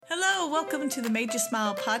welcome to the Made You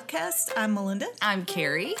Smile podcast. I'm Melinda. I'm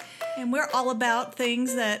Carrie. And we're all about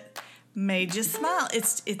things that made you smile.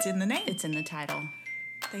 It's in the name. It's in the title.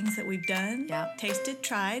 Things that we've done, Yep. tasted,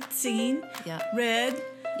 tried, seen, Yep. read.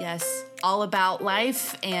 Yes. All about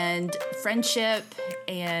life and friendship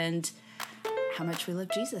and how much we love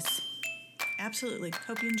Jesus. Absolutely.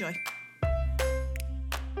 Hope you enjoy.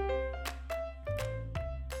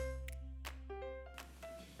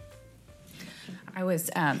 I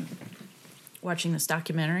was watching this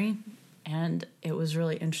documentary, and it was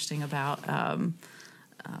really interesting about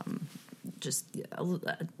just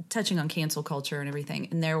touching on cancel culture and everything.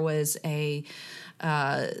 And there was they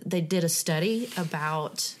did a study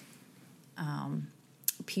about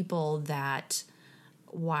people that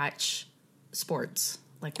watch sports,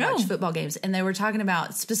 like watch football games. And they were talking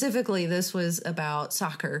about, specifically, this was about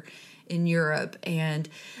soccer in Europe, and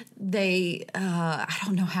they I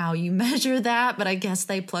don't know how you measure that, but I guess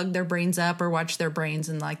they plug their brains up or watch their brains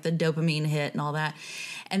and like the dopamine hit and all that.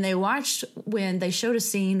 And they watched when they showed a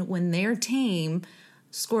scene when their team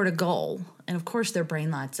scored a goal, and of course their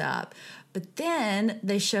brain lights up. But then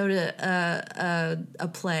they showed a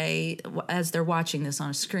play as they're watching this on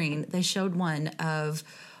a screen. They showed one of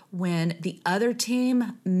when the other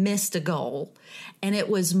team missed a goal, and it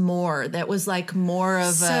was more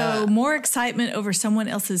more excitement over someone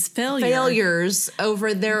else's failures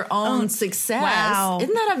over their own success. Wow.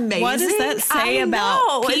 Isn't that amazing? What does that say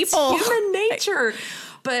about people? It's human nature.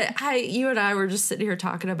 But you and I were just sitting here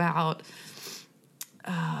talking about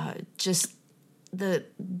just the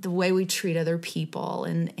way we treat other people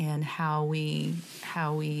and how we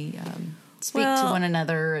speak to one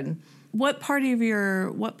another. And what part of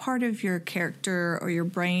your character or your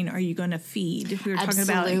brain are you going to feed? If we were talking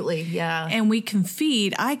about, absolutely, yeah. And we can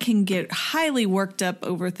feed. I can get highly worked up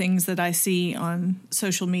over things that I see on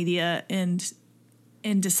social media and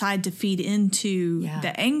decide to feed into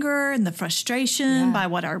the anger and the frustration by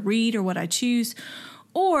what I read or what I choose,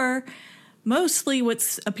 or mostly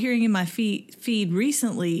what's appearing in my feed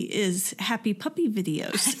recently is happy puppy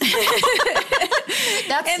videos.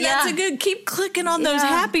 That's a good, keep clicking on those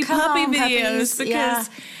happy puppy videos, because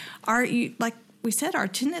like we said, our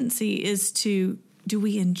tendency is do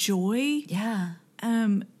we enjoy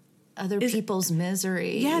other people's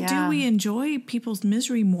misery? Do we enjoy people's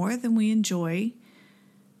misery more than we enjoy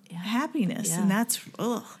happiness? And that's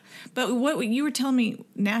But what you were telling me,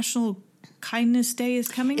 National Kindness Day is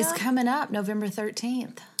coming up? It's coming up November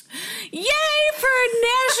 13th. Yay for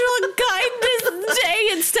National Kindness Day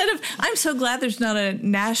I'm so glad there's not a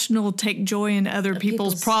National Take Joy in Other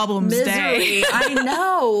People's Problems misery. Day. I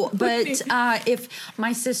know, but if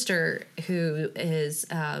my sister, who is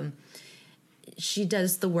she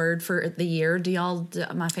does the word for the year.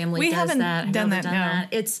 My family does haven't that. Done that. That.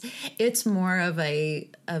 It's more of a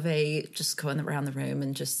just going around the room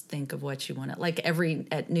and just think of what you want to, like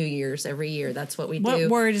at New Year's every year. That's what we do. What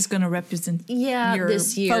word is going to represent your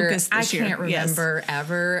this year? Focus this year? I can't remember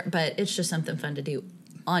ever, but it's just something fun to do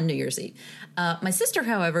on New Year's Eve. My sister,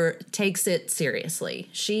 however, takes it seriously.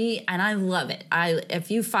 And I love it.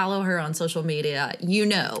 If you follow her on social media, you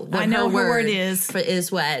know what her word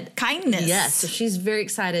is what? Kindness. Yes. So she's very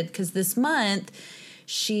excited because this month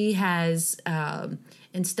she has,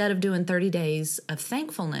 instead of doing 30 days of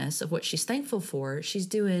thankfulness of what she's thankful for, she's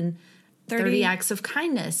doing 30 acts of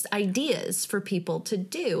kindness, ideas for people to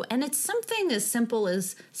do. And it's something as simple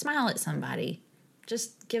as smile at somebody.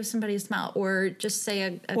 Just give somebody a smile, or just say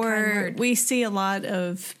a kind word. We see a lot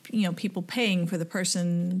of people paying for the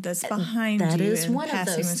person that's behind you. That is one of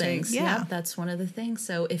those things. Yeah, that's one of the things.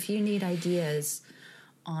 So if you need ideas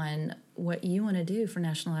on what you want to do for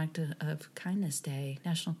National Act of Kindness Day,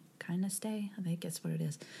 National Kindness Day, I think that's what it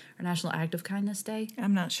is, or National Act of Kindness Day.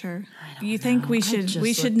 I'm not sure. You think we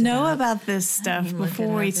should know about this stuff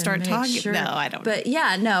before we start talking? Sure. No, I don't. But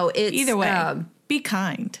it's either way. Be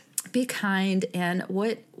kind. Be kind. And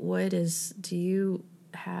do you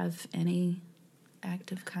have any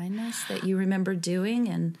act of kindness that you remember doing?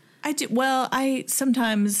 And I do. Well,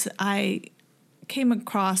 sometimes I came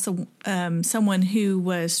across someone who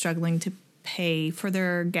was struggling to pay for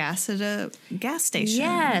their gas at a gas station.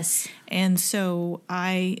 Yes. And so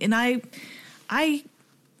I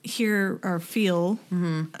hear or feel,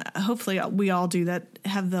 hopefully we all do that,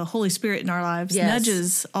 have the Holy Spirit in our lives,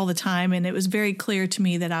 nudges all the time. And it was very clear to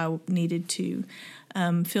me that I needed to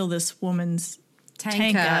fill this woman's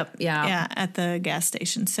tank up at the gas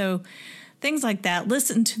station. So things like that.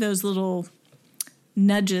 Listen to those little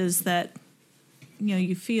nudges that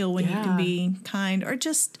you feel when you can be kind, or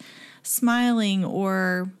just smiling,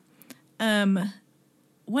 or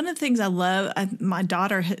one of the things I love, my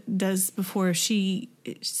daughter does before she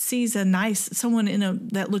sees someone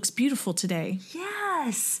that looks beautiful today.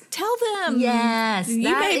 Yes. Tell them. Yes.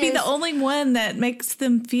 You may be the only one that makes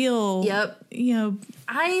them feel. Yep.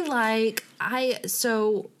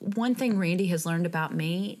 So one thing Randy has learned about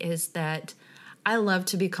me is that I love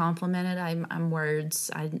to be complimented. I'm words.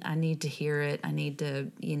 I need to hear it. I need to,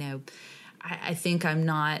 I think I'm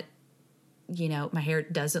not, my hair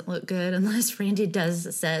doesn't look good unless Randy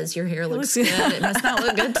says your hair looks good. It must not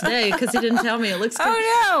look good today because he didn't tell me it looks good.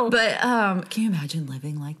 Oh, no. But can you imagine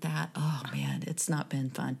living like that? Oh, man, it's not been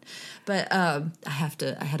fun. But I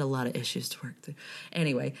had a lot of issues to work through.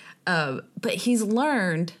 Anyway, but he's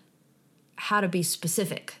learned how to be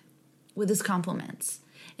specific with his compliments.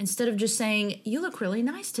 Instead of just saying, you look really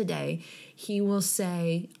nice today, he will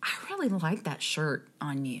say, I really like that shirt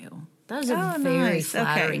on you. That was a very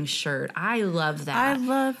flattering shirt. I love that. I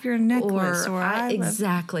love your necklace.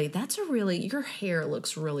 Exactly. That's your hair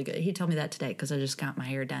looks really good. He told me that today because I just got my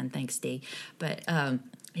hair done. Thanks, Dee. But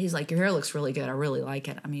he's like, your hair looks really good. I really like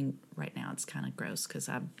it. I mean, right now it's kind of gross because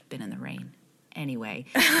I've been in the rain. Anyway,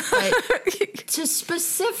 but to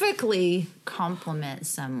specifically compliment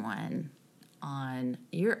someone on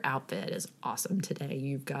your outfit is awesome today.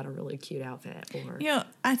 You've got a really cute outfit. Or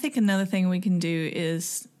I think another thing we can do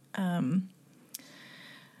is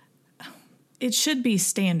it should be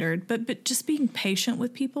standard, but just being patient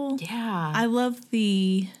with people. Yeah. I love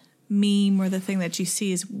the meme or the thing that you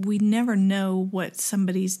see is we never know what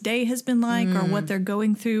somebody's day has been like or what they're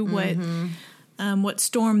going through, what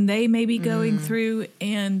storm they may be going through,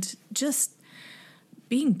 and just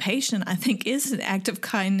being patient, I think, is an act of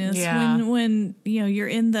kindness. Yeah. When you're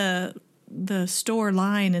in the store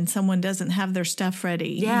line and someone doesn't have their stuff ready.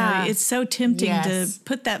 Yeah. It's so tempting to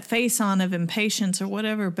put that face on of impatience or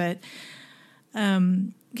whatever. But,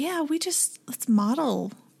 let's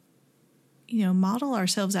model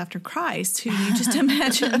ourselves after Christ, who you just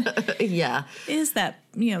imagine is that,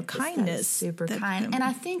 kindness. Super kind. And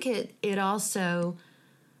I think it also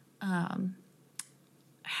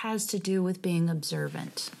has to do with being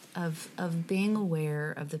observant, of being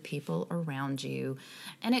aware of the people around you.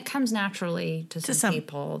 And it comes naturally to some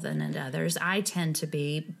people than in others. I tend to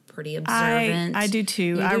be pretty observant. I do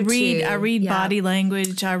too. I read body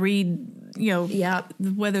language. I read,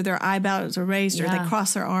 whether their eyebrows are raised or they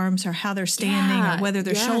cross their arms or how they're standing or whether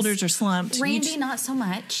their shoulders are slumped. Randy, not so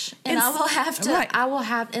much. And I will have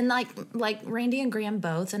to, and like Randy and Graham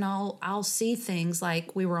both, and I'll see things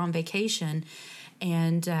like we were on vacation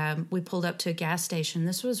and we pulled up to a gas station.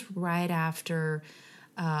 This was right after,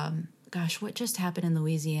 what just happened in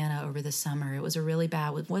Louisiana over the summer? It was a really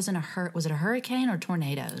bad. Was it a hurricane or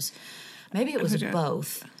tornadoes? Maybe it was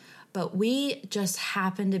both. But we just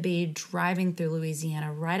happened to be driving through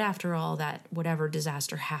Louisiana right after all that, whatever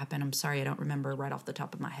disaster happened. I'm sorry, I don't remember right off the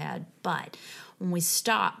top of my head. But when we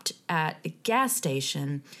stopped at a gas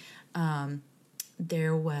station,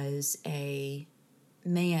 there was a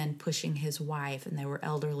man pushing his wife, and they were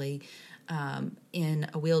elderly, in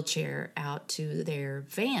a wheelchair out to their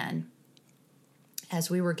van as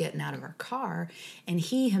we were getting out of our car. And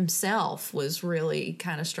he himself was really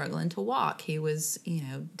kind of struggling to walk. He was,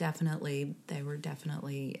 they were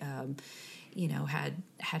definitely, had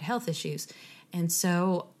health issues. And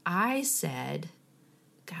so I said,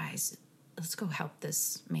 guys, let's go help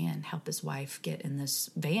this man, help his wife get in this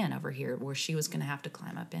van over here where she was going to have to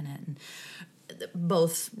climb up in it. And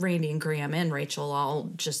both Randy and Graham and Rachel all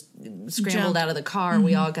just scrambled out of the car.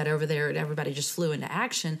 We all got over there and everybody just flew into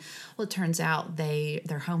action. Well, it turns out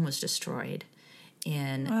their home was destroyed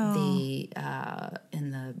in it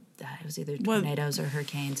was either tornadoes or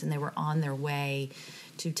hurricanes, and they were on their way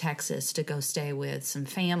to Texas to go stay with some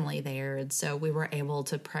family there. And so we were able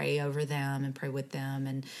to pray over them and pray with them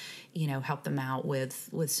and, help them out with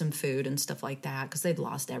some food and stuff like that, because they'd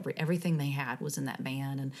lost everything they had was in that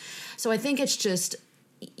van. And so I think it's just,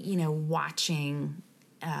 watching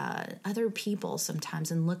other people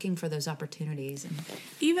sometimes and looking for those opportunities. And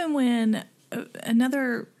even when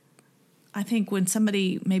I think when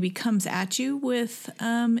somebody maybe comes at you with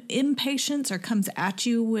impatience or comes at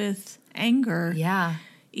you with anger,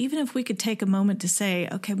 even if we could take a moment to say,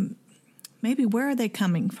 okay, maybe where are they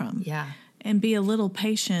coming from? Yeah. And be a little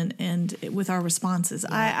patient and with our responses.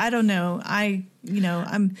 Yeah. I don't know.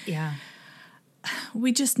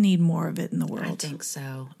 We just need more of it in the world. I think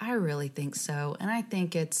so. I really think so. And I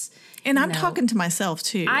think it's... And I'm talking to myself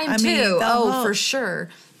too. I mean, for sure.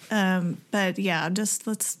 But yeah, just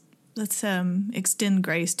let's extend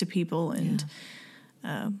grace to people and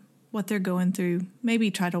what they're going through. Maybe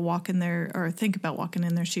try to walk in their, or think about walking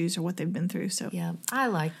in their shoes or what they've been through. So yeah, I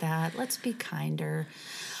like that. Let's be kinder.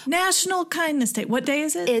 National Kindness Day. What day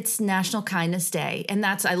is it? It's National Kindness Day. And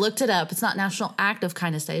I looked it up. It's not National Act of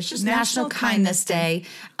Kindness Day. It's just National Kindness Day.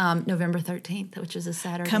 November 13th, which is a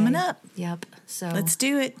Saturday. Coming up. Yep. So let's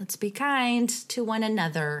do it. Let's be kind to one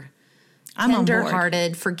another. I'm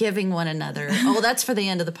tender-hearted, forgiving one another. Oh, that's for the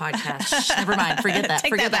end of the podcast. Shh, never mind. Forget that.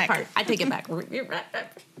 Forget that part. I take it back.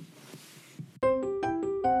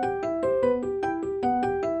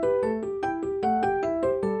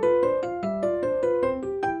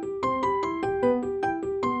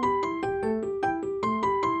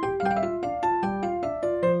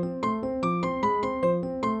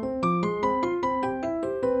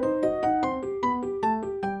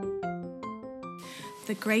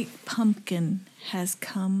 The great pumpkin has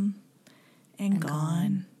come and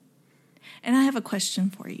gone. And I have a question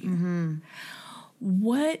for you. Mm-hmm.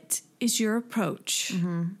 What is your approach?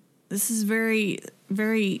 Mm-hmm. This is very,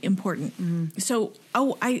 very important. Mm-hmm. So,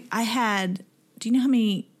 I had, do you know how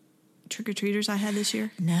many trick-or-treaters I had this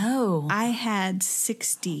year? No. I had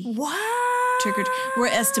 60. What? We're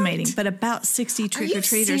estimating, but about 60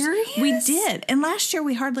 trick-or-treaters. Are you serious? We did. And last year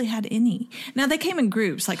we hardly had any. Now they came in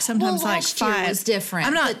groups, like sometimes like 5. Last year was different.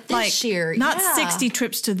 I'm not but this year, not 60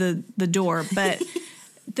 trips to the door, but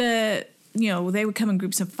they would come in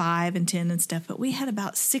groups of 5 and 10 and stuff, but we had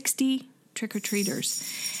about 60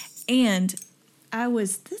 trick-or-treaters. And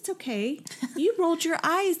that's okay. You rolled your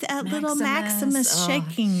eyes at little Maximus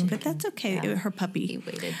shaking, but that's okay. Yeah. Her puppy. He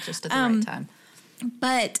waited just at the right time.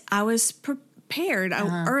 But I was prepared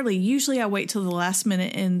early. Usually I wait till the last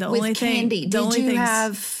minute, and the only thing... Candy, did you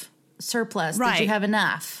have surplus? Right. Did you have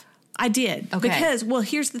enough? I did. Okay. Because,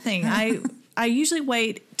 here's the thing. I usually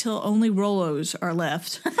wait till only Rolos are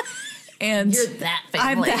left. And you're that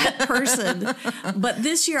family. I'm that person. But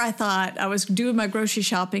this year I thought, I was doing my grocery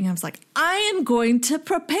shopping. I was like, I am going to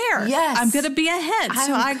prepare. Yes. I'm going to be ahead.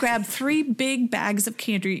 So I grabbed 3 big bags of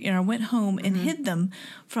candy and I went home and hid them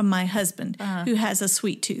from my husband, who has a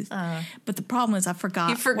sweet tooth. But the problem is I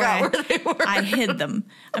forgot. You forgot where they were. I hid them.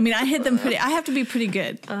 I mean, I hid them I have to be pretty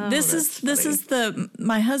good. This is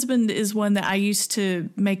my husband is one that I used to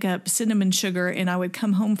make up cinnamon sugar, and I would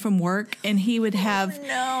come home from work and he would have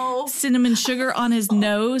cinnamon sugar on his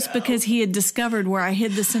nose because he had discovered where I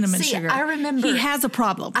hid the cinnamon sugar. I remember. He has a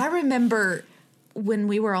problem. I remember when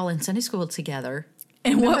we were all in Sunday school together.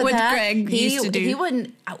 And what would Greg used to do? He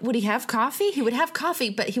wouldn't. Would he have coffee? He would have coffee,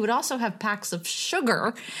 but he would also have packs of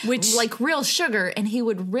sugar, like real sugar, and he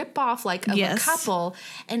would rip off a couple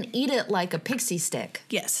and eat it like a pixie stick.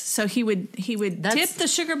 Yes. So he would dip the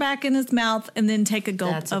sugar back in his mouth and then take a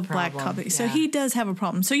gulp of black coffee. Yeah. So he does have a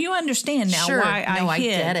problem. So you understand now why I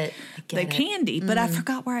hid the candy, but I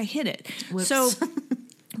forgot where I hid it. Whoops.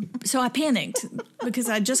 So I panicked because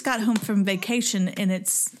I just got home from vacation and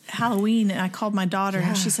it's Halloween, and I called my daughter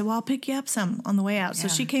and she said, well, I'll pick you up some on the way out. So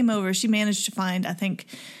she came over. She managed to find, I think,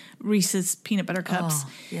 Reese's peanut butter cups.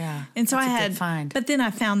 Oh, yeah. And so but then I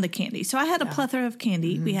found the candy. So I had a plethora of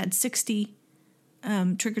candy. Mm-hmm. We had 60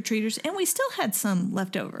 trick-or-treaters, and we still had some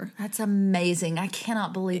left over. That's amazing. I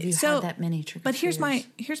cannot believe you had that many trick-or-treaters. But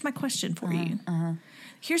here's my question for you.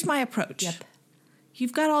 Here's my approach. Yep.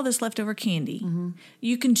 You've got all this leftover candy. Mm-hmm.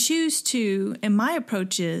 You can choose to, and my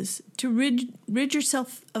approach is to rid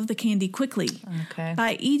yourself of the candy quickly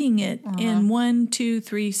by eating it in 1, 2,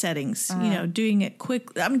 3 settings. Doing it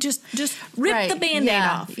quick. I'm just rip the Band-Aid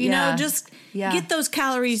off. Just get those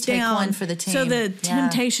calories down. One for the team. So the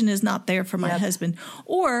temptation is not there for my husband.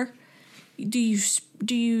 Or do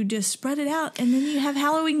you just spread it out and then you have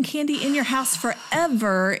Halloween candy in your house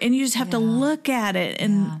forever, and you just have to look at it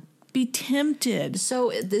and be tempted.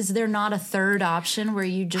 So is there not a third option where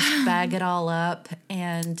you just bag it all up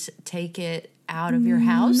and take it out of your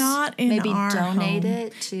house? Not in Maybe our donate home.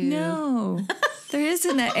 It to... No. There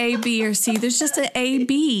isn't an A, B, or C. There's just an A,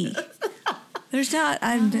 B. There's not.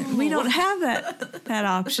 We don't have that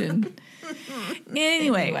option.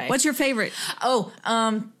 Anyway, what's your favorite?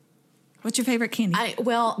 What's your favorite candy?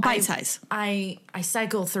 Bite size. I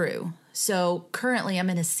cycle through. So currently I'm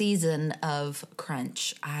in a season of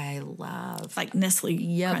Crunch. I love. Like Nestle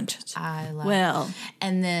Crunch. I love. Well.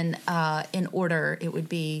 And then in order, it would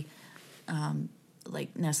be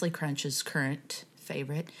like Nestle Crunch is current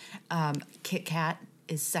favorite. Kit Kat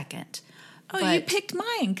is second. Oh, you picked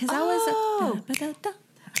mine because I was.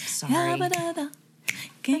 I'm sorry.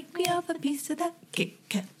 Get me off a piece of that Kit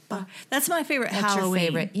Kat bar. That's my favorite Halloween.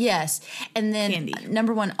 Your favorite. Yes. And then candy.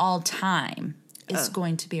 Number 1 all time is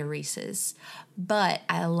going to be a Reese's. But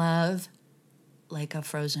I love like a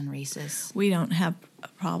frozen Reese's. We don't have a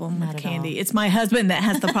problem with candy. It's my husband that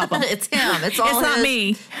has the problem. It's him. It's not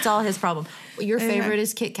me. It's all his problem. Your favorite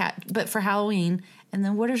is Kit Kat, but for Halloween. And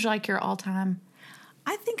then what is like your all-time?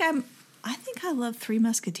 I think I love Three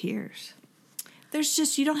Musketeers. There's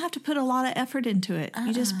just, you don't have to put a lot of effort into it.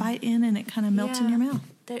 You just bite in and it kind of melts in your mouth.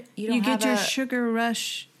 You get your sugar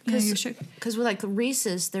rush. Because with like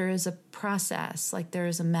Reese's, there is a process. Like there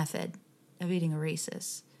is a method of eating a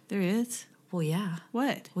Reese's. There is? Well, yeah.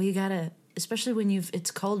 What? Well, you gotta, especially when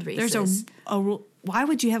it's cold Reese's. There's why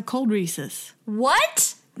would you have cold Reese's?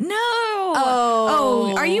 What? No.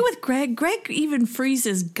 Oh, are you with Greg? Greg even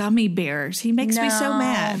freezes gummy bears. He makes me so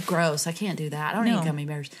mad. Gross. I can't do that. I don't eat gummy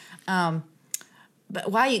bears. But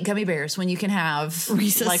why eat gummy bears when you can have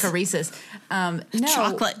Reese's? Like a Reese's? No,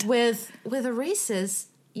 chocolate. With a Reese's,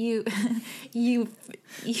 you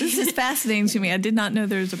This is fascinating to me. I did not know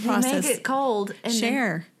there was a process. You make it cold and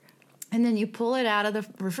share. And then you pull it out of the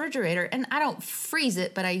refrigerator. And I don't freeze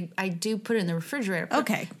it, but I do put it in the refrigerator.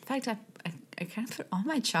 Okay. In fact, I kind of put all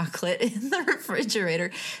my chocolate in the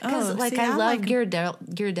refrigerator because I love like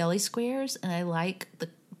Ghirardelli squares, and I like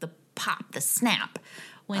the pop, the snap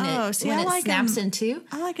when it snaps in two.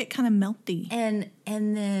 I like it kind of melty. And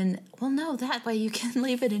then, that way you can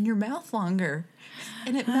leave it in your mouth longer.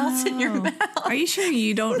 And it melts in your mouth. Are you sure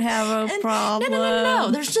you don't have a problem? No.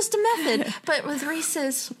 There's just a method. But with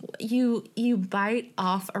Reese's, you bite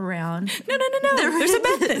off around. No. There's a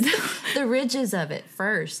method. The ridges of it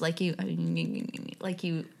first, like you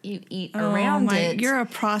eat around it. You're a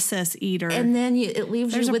process eater. And then it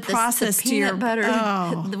leaves you with the peanut butter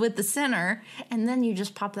Oh. with the center, and then you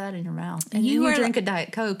just pop that in your mouth, and you drink a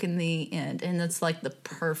Diet Coke in the end, and it's like the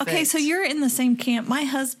perfect. Okay, so you're in the same camp. My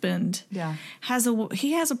husband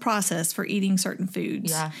has a process for eating certain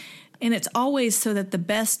foods. Yeah. And it's always so that the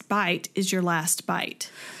best bite is your last bite.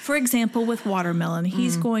 For example, with watermelon,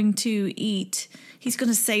 he's going to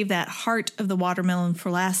save that heart of the watermelon for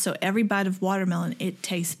last. So every bite of watermelon, it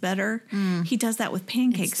tastes better. He does that with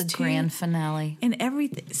pancakes it's the too. Grand finale. And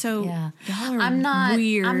everything. So y'all are weird. I'm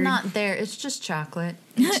weird. not there. It's just chocolate.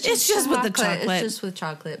 It's just with the chocolate. It's just with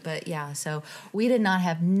chocolate. But yeah, so we did not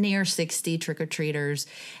have near 60 trick-or-treaters.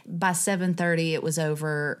 By 7:30, it was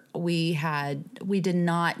over. We did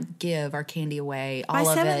not give our candy away. All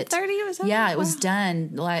of it. By 7:30, it was over? Yeah, it was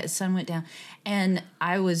done. The sun went down. And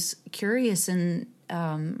I was curious and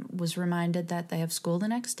was reminded that they have school the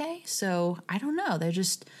next day. So I don't know.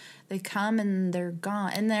 They come and they're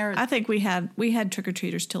gone. And I think we had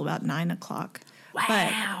trick-or-treaters till about 9:00.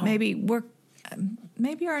 Wow. But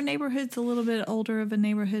maybe our neighborhood's a little bit older of a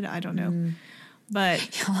neighborhood. I don't know. But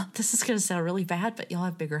this is going to sound really bad, but y'all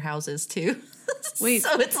have bigger houses too. So Wait,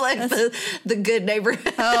 it's like the good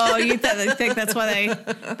neighborhood. Oh, you think that's why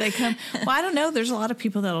they come? Well, I don't know. There's a lot of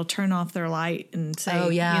people that'll turn off their light and say, "Oh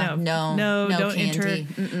yeah, no, don't candy.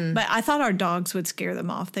 enter." But I thought our dogs would scare them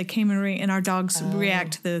off. They came and our dogs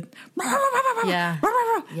react to the yeah.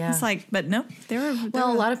 It's like, but no,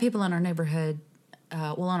 a lot of people in our neighborhood.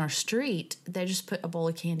 On our street, they just put a bowl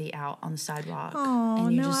of candy out on the sidewalk. Oh,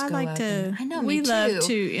 and you no, just I go like up to. I know, we me too. love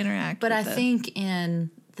to interact. But I think in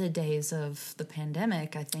the days of the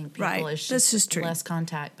pandemic, I think people is just less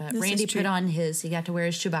contact. But Randy put on he got to wear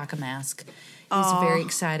his Chewbacca mask. He's very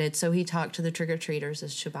excited. So he talked to the trick-or-treaters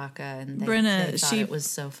as Chewbacca, and they thought it was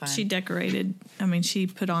so fun. She decorated. I mean, she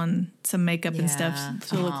put on some makeup and stuff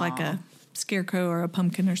to look like a scarecrow or a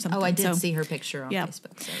pumpkin or something. Oh, I did see her picture on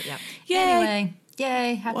Facebook. So, Yay. Anyway.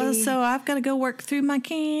 Yay, happy. Well, so I've got to go work through my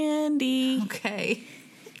candy. Okay.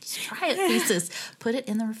 Just try it, pieces. Put it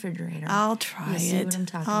in the refrigerator. I'll try it. See what I'm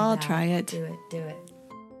talking about. I'll try it. Do it.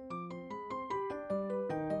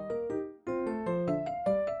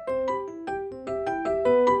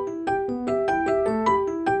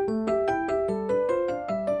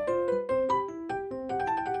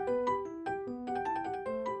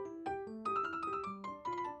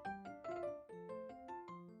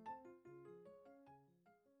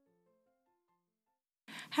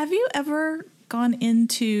 Have you ever gone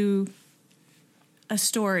into a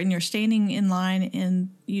store and you're standing in line and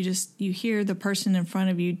you hear the person in front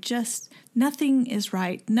of you, just nothing is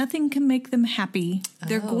right. Nothing can make them happy.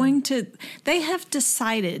 They have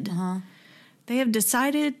decided. They have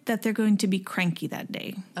decided that they're going to be cranky that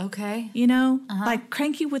day. Okay. You know, like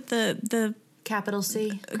cranky with the capital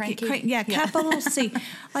C. Cranky. Capital C.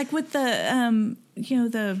 Like with the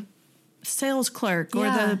the sales clerk or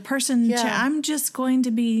the person. I'm just going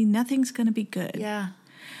to be. Nothing's going to be good. Yeah.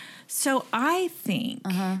 So I think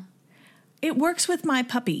it works with my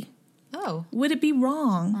puppy. Oh. Would it be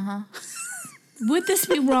wrong Would this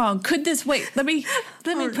be wrong? Could this wait? Let me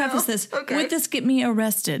preface this. Okay. Would this get me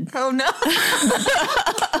arrested? Oh no.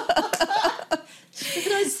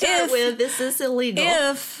 Should I start with this is illegal?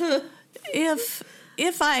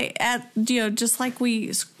 If I just like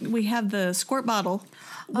we have the squirt bottle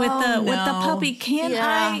with the puppy, can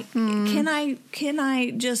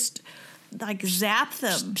I just like zap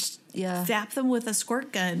them? Yeah. Zap them with a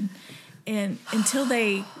squirt gun. And until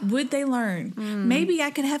they learn, maybe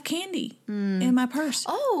I could have candy in my purse.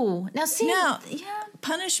 Oh, now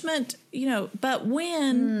punishment, but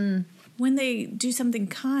when they do something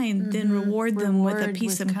kind, then reward them with a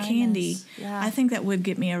piece of candy. Yeah. I think that would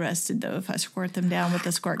get me arrested though if I squirt them down with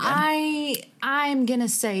a squirt gun. I'm gonna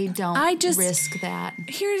say don't risk that.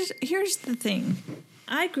 Here's the thing.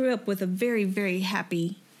 I grew up with a very, very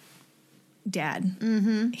happy dad.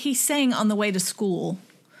 Mm-hmm. He sang on the way to school.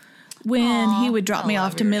 When he would drop me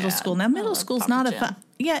off to middle school. Now, middle school's not a fun.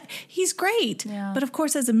 Yeah, he's great. Yeah. But of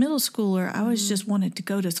course, as a middle schooler, I was just wanted to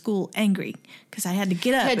go to school angry because I had to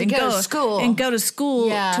get up and go to school to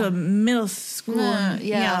a middle school.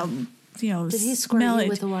 Did he squirt you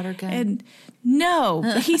with a water gun? And no,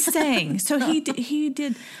 he sang. So he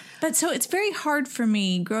did. But so it's very hard for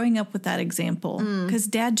me growing up with that example because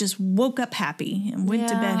Dad just woke up happy and went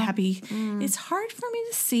to bed happy. It's hard for me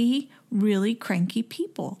to see really cranky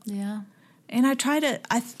people. Yeah. And I try to,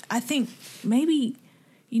 I think maybe,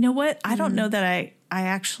 you know what? I don't know that I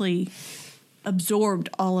actually absorbed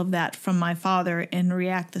all of that from my father and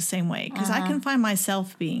react the same way because I can find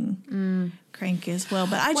myself being cranky as well.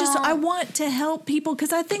 But I want to help people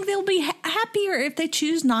because I think they'll be happier if they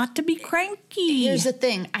choose not to be cranky. Here's the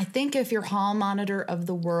thing. I think if you're hall monitor of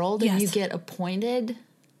the world and you get appointed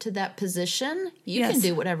to that position, you can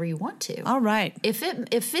do whatever you want to. All right. If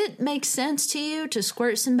it makes sense to you to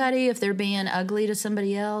squirt somebody if they're being ugly to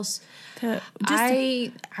somebody else, you'll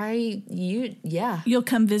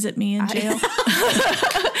come visit me in jail.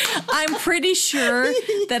 I'm pretty sure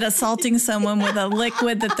that assaulting someone with a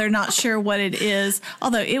liquid that they're not sure what it is,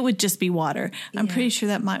 although it would just be water, I'm pretty sure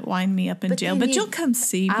that might wind me up in jail. But you'll come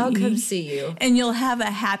see me. I'll come see you. And you'll have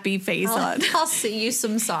a happy face on. I'll sing you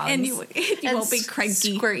some songs. And you won't be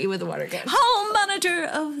cranky. Squirt you with a water gun. Home monitor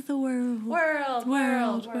of the world. World.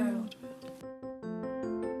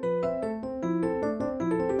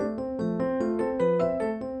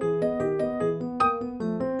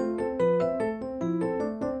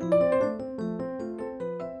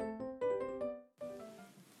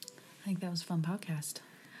 I think that was a fun podcast.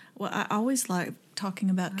 Well, I always like talking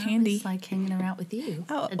about candy. I always like hanging around with you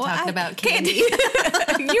and well, talking about candy.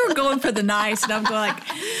 You were going for the nice, and I'm going like,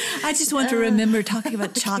 I just want to remember talking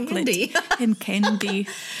about chocolate and candy.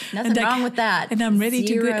 Nothing wrong with that. And I'm ready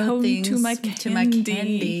to get home to my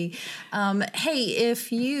candy. Hey,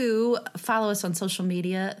 if you follow us on social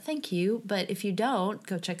media, thank you. But if you don't,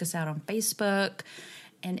 go check us out on Facebook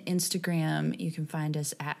and Instagram. You can find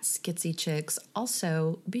us at Skitsy Chicks.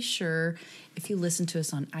 Also, be sure, if you listen to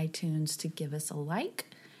us on iTunes, to give us a like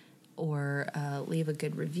or leave a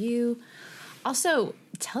good review. Also,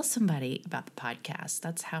 tell somebody about the podcast.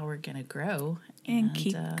 That's how we're going to grow. And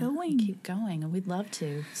keep going. Keep going. And we'd love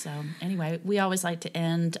to. So anyway, we always like to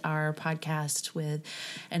end our podcast with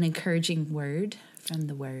an encouraging word from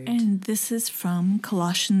the Word. And this is from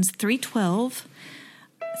Colossians 3:12.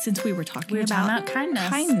 Since we were talking about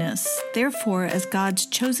kindness. Therefore, as God's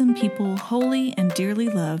chosen people, holy and dearly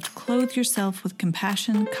loved, clothe yourself with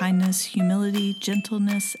compassion, kindness, humility,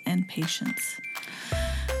 gentleness, and patience.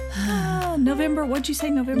 November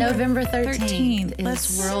 13th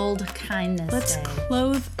is World Kindness Day. Let's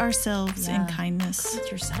clothe ourselves in kindness.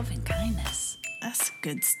 Clothe yourself in kindness. That's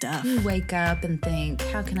good stuff. You wake up and think,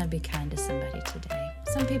 how can I be kind to somebody today?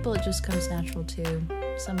 Some people it just comes natural to.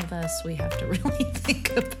 Some of us, we have to really think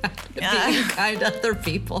about being kind to other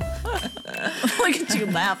people. Look at you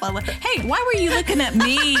laugh. Hey, why were you looking at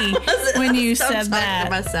me when you said that? To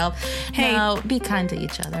myself. Hey, no, be kind to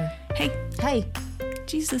each other. Hey,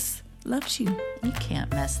 Jesus loves you. You can't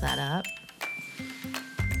mess that up.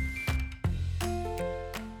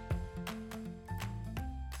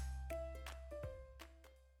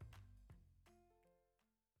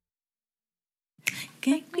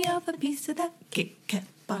 Get me off a piece of that Kit Kat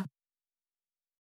bar.